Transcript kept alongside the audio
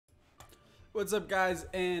What's up, guys,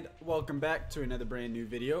 and welcome back to another brand new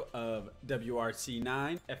video of WRC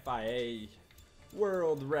 9 FIA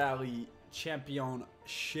World Rally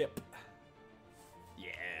Championship.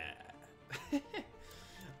 Yeah.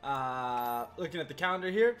 Looking at the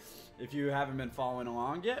calendar here, if you haven't been following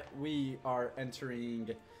along yet, we are entering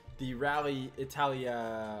the Rally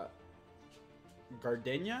Italia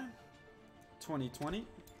Gardenia 2020.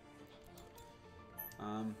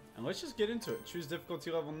 And let's just get into it. Choose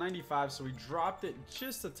difficulty level 95, so we dropped it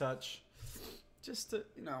just a touch. Just to,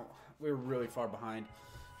 we were really far behind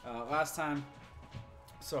last time.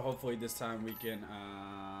 So hopefully this time we can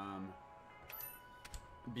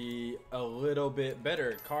be a little bit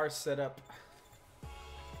better. Car setup.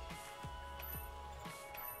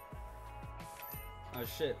 Oh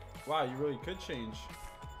shit. Wow, you really could change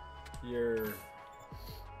your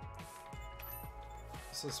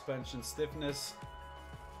suspension stiffness.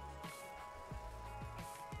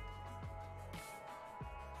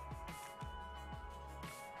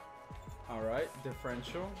 Alright,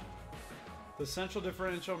 differential. The central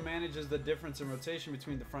differential manages the difference in rotation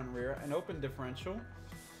between the front and rear. An open differential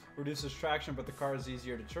reduces traction, but the car is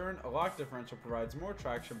easier to turn. A locked differential provides more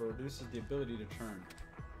traction, but reduces the ability to turn.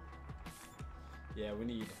 Yeah, we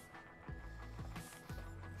need...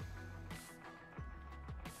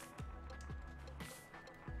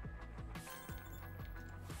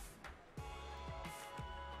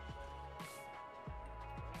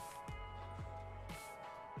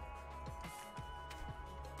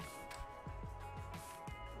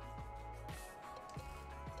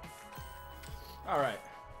 Alright,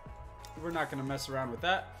 we're not going to mess around with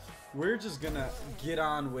that. We're just going to get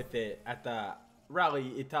on with it at the Rally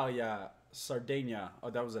Italia Sardinia. Oh,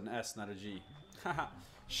 that was an S, not a G. Haha.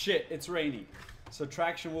 Shit, it's raining. So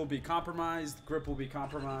traction will be compromised, grip will be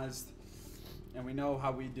compromised, and we know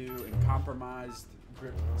how we do in compromised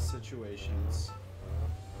grip situations.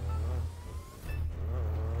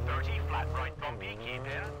 30 flat right bumpy, keep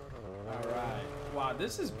in. Alright. Wow,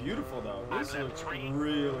 this is beautiful though. This looks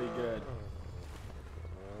really good.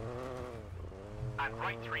 And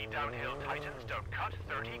right 3 downhill tightens, don't cut,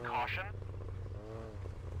 30, caution.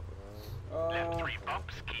 Left 3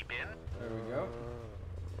 bumps, keep in. There we go.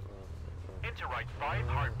 Into right 5,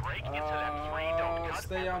 hard brake, into left 3, don't cut.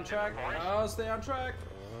 Stay on track. Oh, stay on track.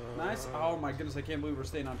 Nice. Oh my goodness, I can't believe we're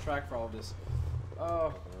staying on track for all of this.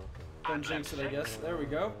 Oh, don't jinx it, I guess. There we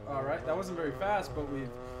go. Alright, that wasn't very fast, but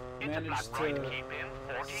we've managed to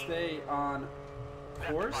stay on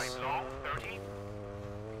course. Left 5 long, 30.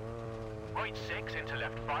 Right 6 into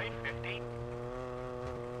left 5, 50.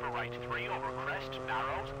 For right 3 over crest,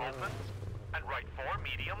 narrows, opens. And right 4,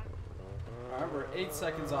 medium. Alright, we're 8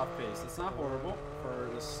 seconds off pace. It's not horrible for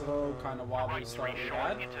the slow, kind of wobbly right start 3 we short,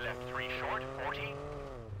 had. into left 3 short, 40.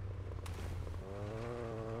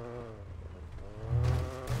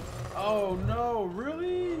 Oh no,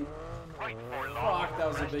 really? Right 4 long. Fuck, that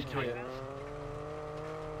was a big hit. tightens.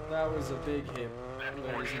 That was a big hit, Left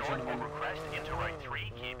 4 ladies and short gentlemen. over crest, into right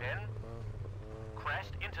 3, keep in.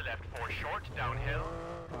 Crest, into left 4 short, downhill.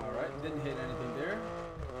 Alright, didn't hit anything there.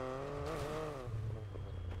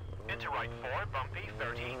 Into right 4, bumpy,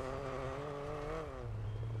 30.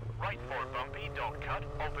 Right 4 bumpy, don't cut,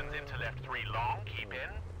 opens into left 3 long, keep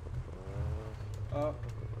in.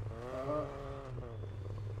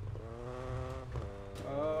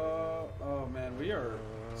 Oh man, we are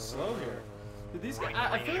slow here. Dude, these guys,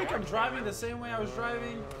 I feel like I'm driving the same way I was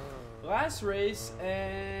driving last race,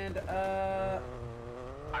 and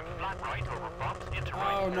I'm flat right over bumps, into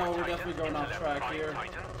right 4 no, we're tightens, definitely going into off left track 5 here.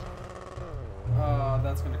 tightens.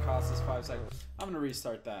 That's gonna cost us 5 seconds. I'm gonna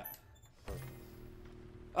restart that.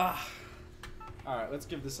 Alright, let's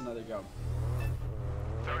give this another go.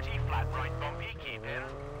 30 flat right bumpy, keep in.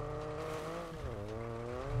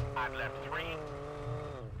 And left 3.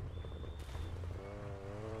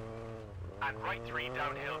 And right 3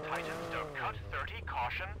 downhill tightens, don't cut, 30,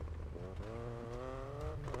 caution.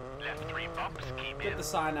 Left 3 bumps, keep in. Get the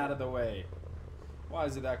sign out of the way. Why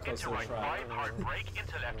is it that close Into to the right track? 5, hard brake,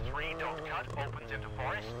 into left 3, don't cut, opens into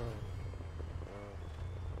forest.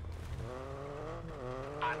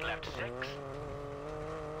 And left 6.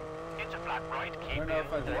 Into flat right, I keep don't know in,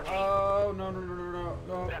 if I did. 40. Oh, no.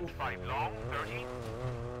 Left 5 long, 30.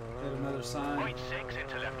 Hit another sign. Right 6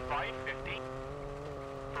 into left 5, 50.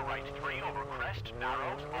 For right 3 over crest,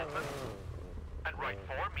 narrows, open. And right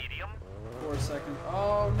 4, medium. 4 seconds.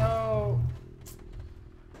 Oh, no.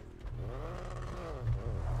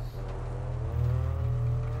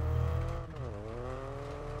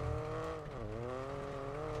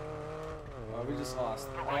 Oh, we just lost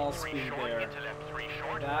all speed there.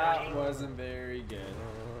 That wasn't very good.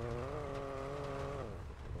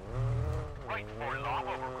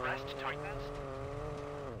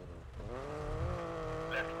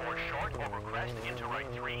 short over crest into right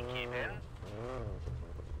 3, keep in.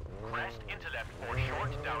 Crest into left 4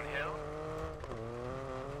 short, downhill.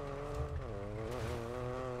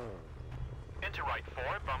 Into right 4,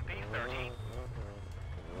 bumpy, 30.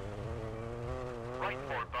 Right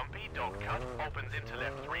 4 bumpy, don't cut, opens into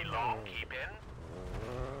left 3 long, keep in.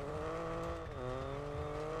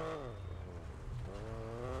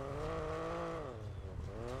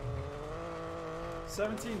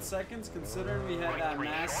 17 seconds, considering we had that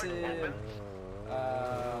massive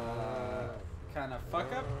kind of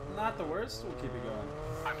fuck up. Not the worst. We'll keep it going.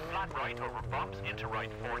 I'm flat right over bumps, into right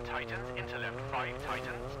 4 tightens, into left 5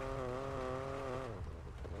 tightens.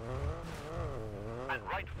 And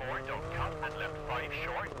right 4 don't cut, and left 5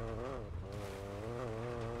 short.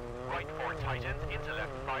 Right 4 tightens, into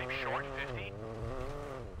left 5 short, 50.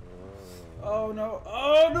 Oh no.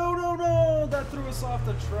 Oh no, no, no! That threw us off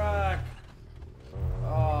the track.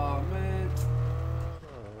 Oh man.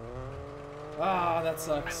 Ah, that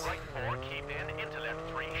sucks. And right 4, keep in, into left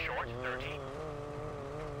 3 short, 30.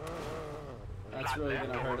 That's Flat really left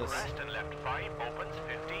gonna over hurt us. crest and left 5 opens,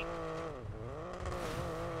 50.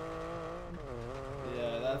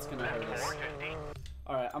 Yeah, that's gonna Left hurt 4, us. 50.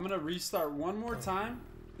 Alright, I'm gonna restart one more time.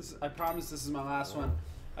 I promise this is my last one.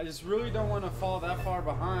 I just really don't want to fall that far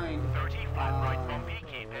behind 30, flat right bumpy,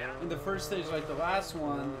 keep in. in the first stage like the last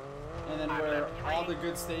one, and then where all the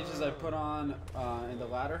good stages I put on in the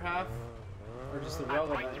latter half are just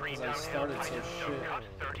irrelevant Right 3 because I downhill, started so tightens, shit. don't cut,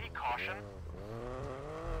 30, caution.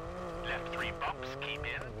 Left 3 bumps, keep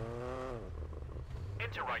in.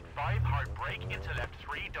 Into right 5, hard brake, into left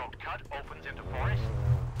 3, don't cut, opens into forest.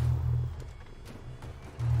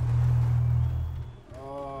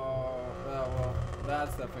 Oh, well,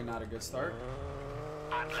 that's definitely not a good start.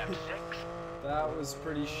 And left 6. That was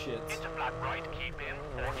pretty shit. Into flat right, keep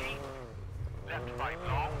in, 40. Left 5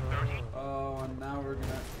 long, 30. Oh, and now we're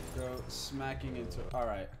gonna go smacking into.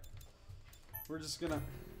 Alright. We're just gonna.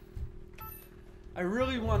 I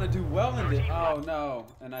really want to do well in it. Oh no.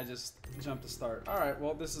 And I just jumped the start. Alright,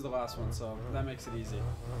 well, this is the last one, so that makes it easy.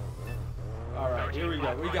 Alright, here we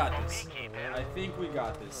go. We got this. I think we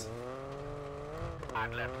got this.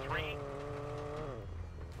 And left 3.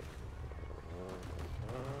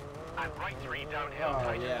 And right 3 downhill, Oh,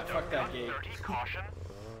 tightens, yeah, don't fuck that cut, gate. 30, caution.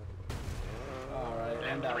 Alright,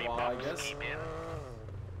 and Left that 3 wall, I bumps, guess. keep in.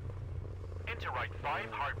 Into right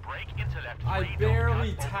 5, hard brake, into left 3, I don't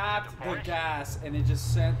barely cut, opens tapped into the forest. gas and it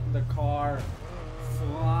just sent the car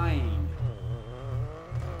flying.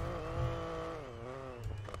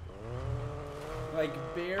 Like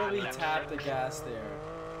barely left tapped the 6. gas there.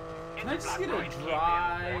 Can I Into just flat get a right, keep in,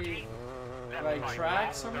 dry 40. Left like 5 track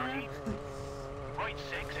long, somewhere? 30. Right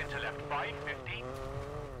 6 into left 5, 50.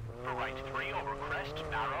 For right 3 over crest,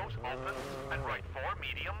 narrows, opens, and right 4,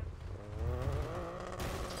 medium.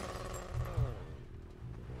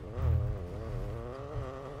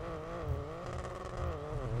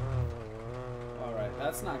 Alright,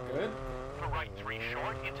 that's not good. For right 3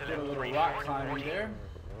 short, into Get a left little 3 rock short, climbing 40. there.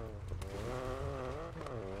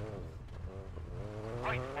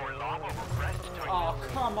 Right 4 long over crest, Oh,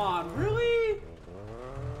 tightens. come on, really?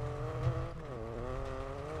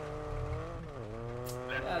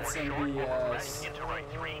 Left That's 4 some short over BS. crest, into right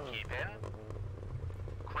 3, keep in.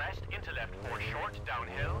 Crest, into left 4 short,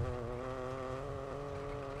 downhill.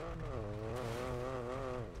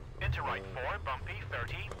 Into right 4, bumpy,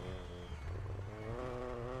 30.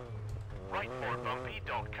 Right 4 bumpy,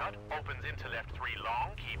 don't cut, opens into left 3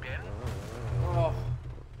 long, keep in. Oh.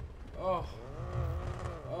 Oh.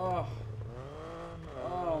 Oh.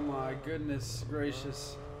 Oh my goodness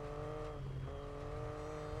gracious.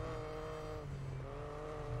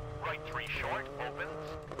 Right 3 short, opens.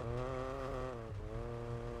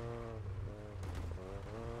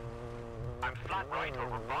 I'm flat right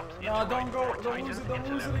over bumps, into No, right don't go. 4 Don't lose tightens, it. Don't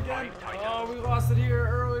into lose it left again. 5 tightens. Oh, we lost it here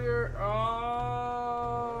earlier.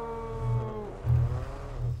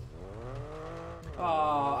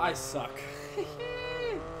 Oh, I suck.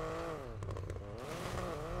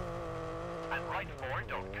 And right 4,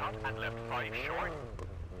 don't cut, and left 5 short.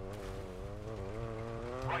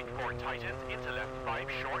 Right 4 tightens, into left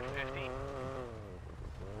 5 short, 50.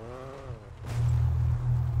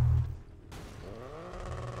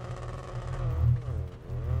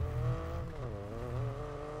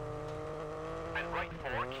 And right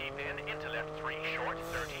 4, keep in, into left 3 short,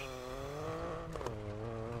 30.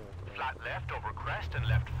 Flat left over crest and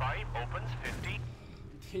left 5 opens, 50.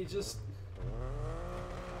 He just.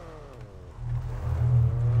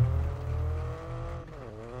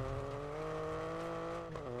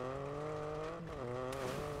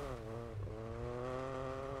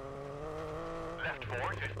 Left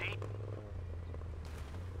 4, 50.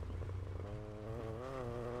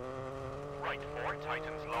 right 4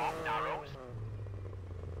 tightens long, narrows.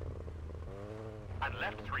 And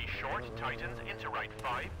left 3 short, tightens into right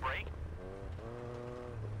 5, brake.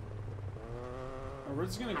 And we're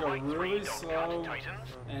just gonna go Right 3, really don't slow cut, tightens.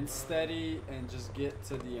 and steady and just get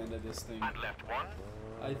to the end of this thing. And left 1.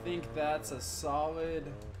 I think that's a solid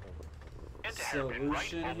Into hairpin right,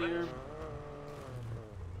 solution opens. here.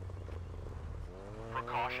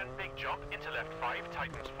 Precaution, big jump into left 5,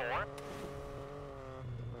 tightens 4.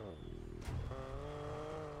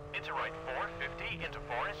 Into right 4, 50, into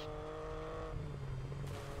forest.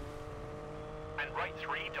 And right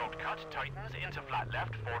 3, don't cut, tightens into flat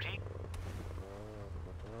left, 40.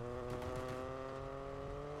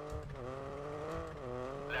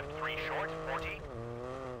 Left 3 short, 40.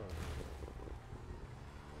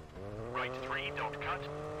 Right 3, don't cut.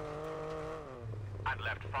 And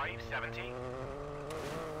left 5, 70.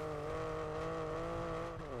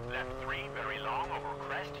 Left 3, very long, over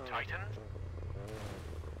crest, tightens.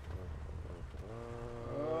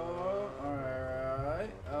 Oh,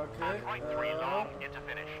 alright. Okay. And right 3, long, into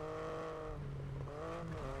finish.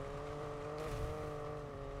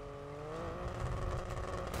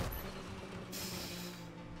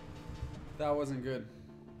 That wasn't good.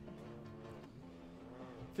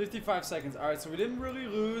 55 seconds. Alright, so we didn't really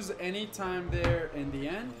lose any time there in the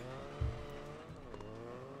end.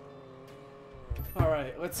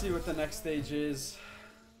 Alright, let's see what the next stage is.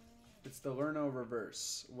 It's the Lerno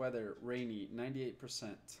reverse. Weather, rainy,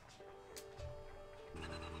 98%.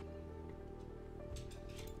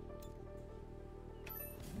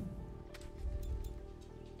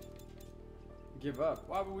 Give up.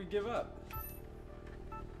 Why would we give up?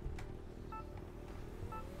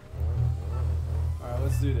 Alright,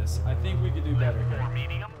 let's do this. I think we could do better Left 4, here.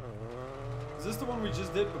 medium. Is this the one we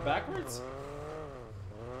just did but backwards?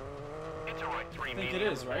 Into right 3, I think it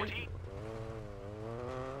medium, is, right? 40.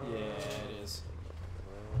 Yeah, it is.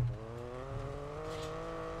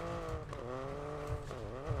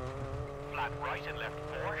 Flat right and left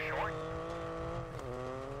 4, short.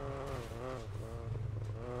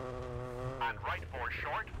 And right 4,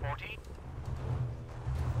 short, 40.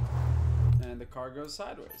 And the car goes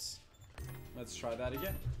sideways. Let's try that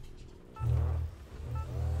again.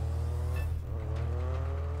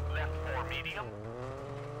 Left 4, medium.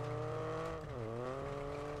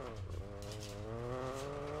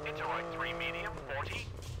 Into right 3, medium, 40.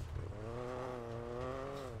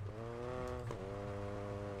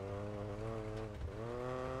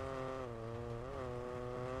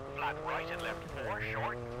 Flat right and left 4,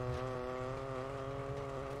 short.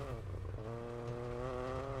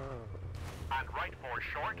 And right 4,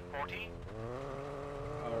 short, 40.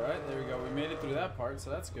 Alright, there we go. We made it through that part, so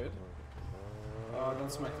that's good.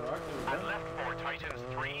 Don't smack the rock. There And we go. left 4, tightens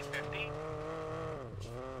 3, 50.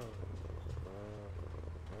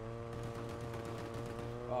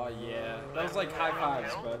 Oh, yeah. That was like high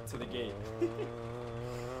fives, but to the gate.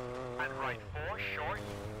 And right 4, short.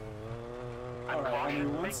 And Alright, I caution,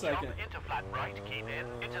 mean, 1 big second. jump into flat right, keep in.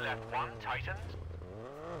 Into left 1, tightens.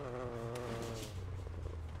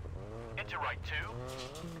 Into right 2.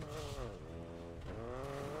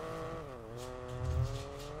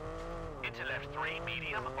 Into left 3,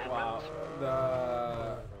 medium, opens.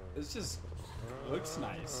 Wow. This just looks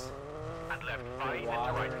nice. And left The 5, into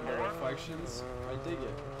water right and the 4. reflections. I dig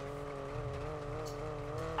it.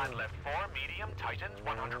 And left 4, medium, tightens,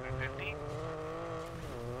 150.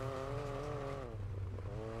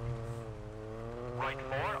 Right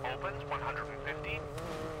 4, opens, 150.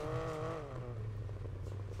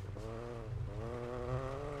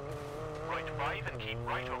 Right 5 and keep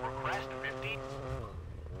right over crest, 50.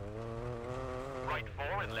 Right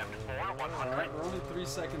 4 and left 4, 100. Alright, we're only 3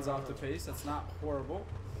 seconds off the pace. That's not horrible.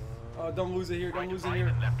 Oh, don't lose it here. Don't Right lose it 5 here.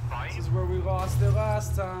 and left 5. This is where we lost it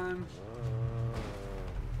last time.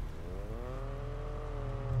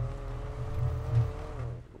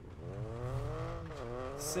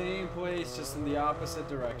 Same place, just in the opposite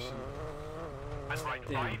direction. And right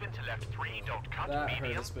Damn. 5 into left 3, don't cut, That hurt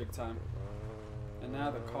medium. us big time. And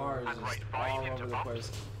now the car is And just right 5 all into over the bumps.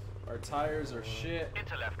 place. Our tires are shit.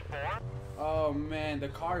 Into left 4. Oh man, the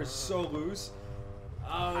car is so loose.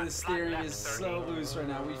 Oh, the And steering flat is left so 30. loose right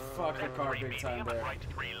now. We fucked the Left car 3 big time medium and there. right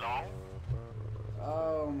 3 long.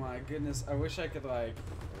 Oh my goodness, I wish I could like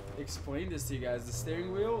explain this to you guys. The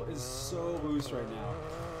steering wheel is so loose right now.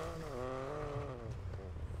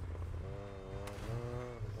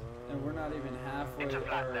 And we're not even halfway. Into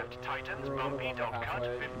flat or left tightens, we're a little bumpy, over don't cut,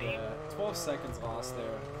 halfway. 50. Yeah, 12 seconds lost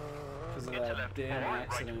there because of Into that left 4, damn right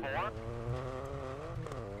accident. 4.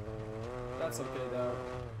 That's okay though.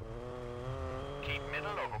 Keep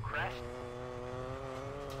middle over crest.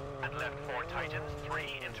 And left 4 tightens, 3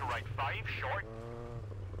 into right 5, short.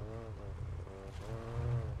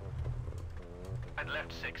 And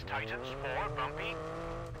left 6 tightens, 4, bumpy.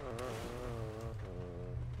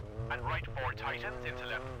 And right 4 tightens into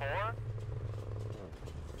left 4.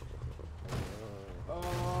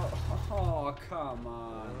 Oh, come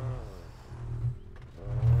on.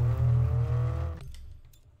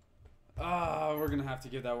 Ah, we're gonna have to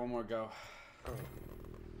give that one more go.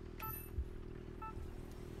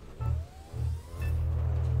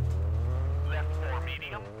 Left 4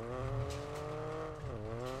 medium.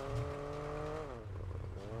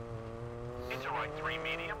 Into right 3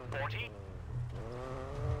 medium, 40.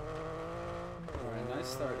 Alright, nice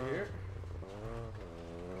start here.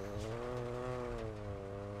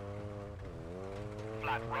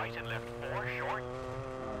 Flat right and left 4, short.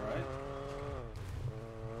 Alright.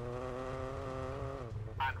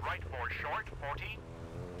 And right 4 short, 40.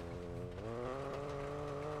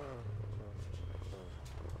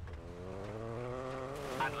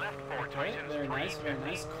 And left 4 Okay, tightens, very 3, nice, very 50.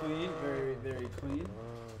 nice. Clean, very, very clean.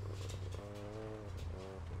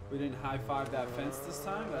 We didn't high-five that fence this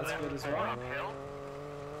time. That's Left good as 4 well. uphill.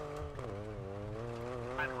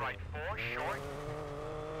 And right 4 short.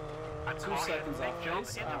 And 2 caution, seconds big off jump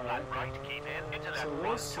pace. into All flat right. right, keep in, into left So a 1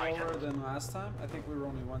 little slower tightens. than last time. I think we were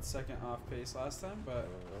only 1 second off pace last time, but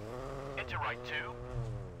Into right 2.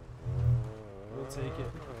 we'll take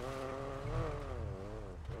it.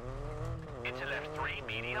 Into left 3,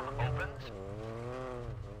 medium, opens.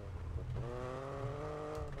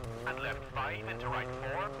 And left 5 into right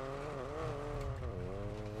 4.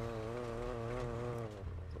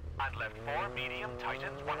 And left 4, medium,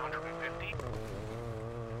 tightens, 150.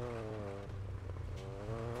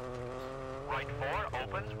 Right 4,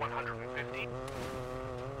 opens, 150.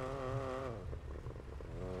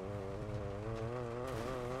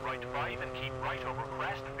 Right 5 and keep right over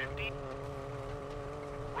crest, 50.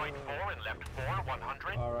 Right 4 and left 4,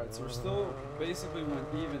 100. Alright, so we're still basically went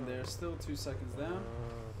even there. Still 2 seconds down.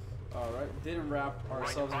 Alright, didn't wrap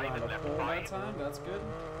ourselves Right 5 around and a left pole that 5. time. That's good.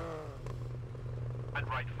 And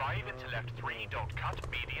right 5 into left 3, don't cut,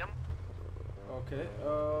 medium. Okay,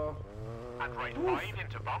 And right Oof. 5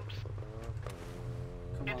 into bumps.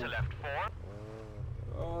 come Into on. left 4.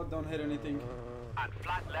 Oh, don't hit anything. And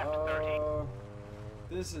flat left 30.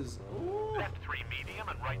 This is ooh, Left 3 medium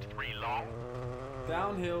and right 3 long.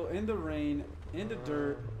 downhill in the rain, in the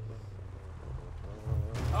dirt.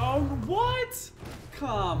 Oh, what?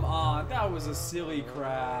 Come on, that was a silly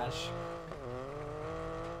crash.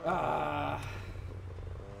 Ah.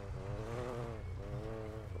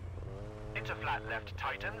 Into flat left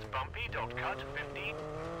tightens, bumpy, don't cut, 50.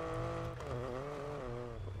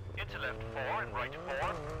 Into left 4 and right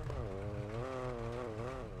 4.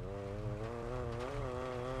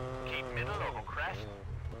 Keep middle over crest.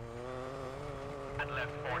 And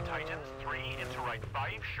left 4 tightens, 3 into right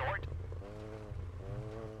 5, short.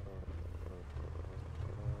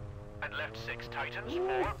 And left 6 tightens,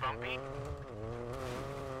 4, bumpy.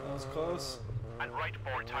 That was close. And right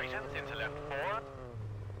 4 tightens into left 4.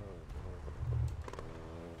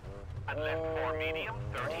 And left 4 medium,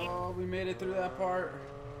 30. Oh, we made it through that part.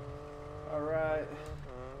 Alright.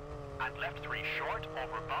 And left 3 short,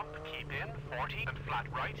 over bump, keep in, 40. And flat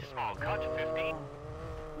right, small cut, 50.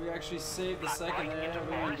 We actually saved the Flat second right there. into We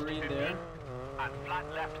went forest, green 50. there. And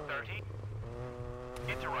flat left, 30.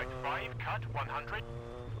 Into right 5, cut, 100.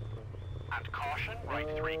 And caution, right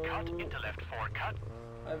 3 cut, into left 4 cut.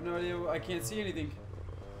 I have no idea. I can't see anything.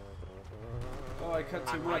 Oh, I cut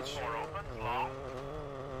too And right much. 4 opens, long.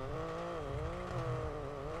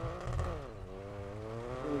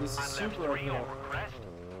 Oh, this is And left super 3 uphill. over crest.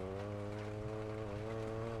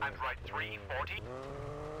 And right 3, 40.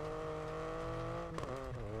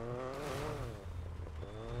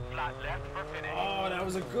 Flat left for finish. Oh, that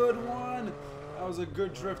was a good one. That was a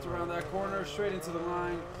good drift around that corner, straight into the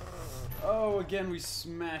line. Oh, again, we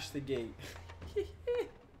smashed the gate.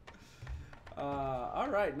 All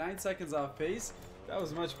right, 9 seconds off pace. That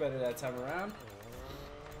was much better that time around.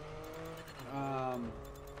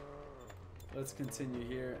 Let's continue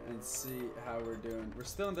here and see how we're doing. We're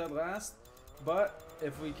still in dead last, but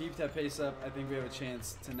if we keep that pace up, I think we have a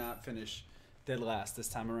chance to not finish dead last this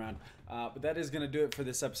time around. But that is going to do it for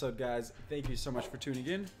this episode, guys. Thank you so much for tuning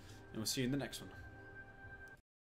in, and we'll see you in the next one.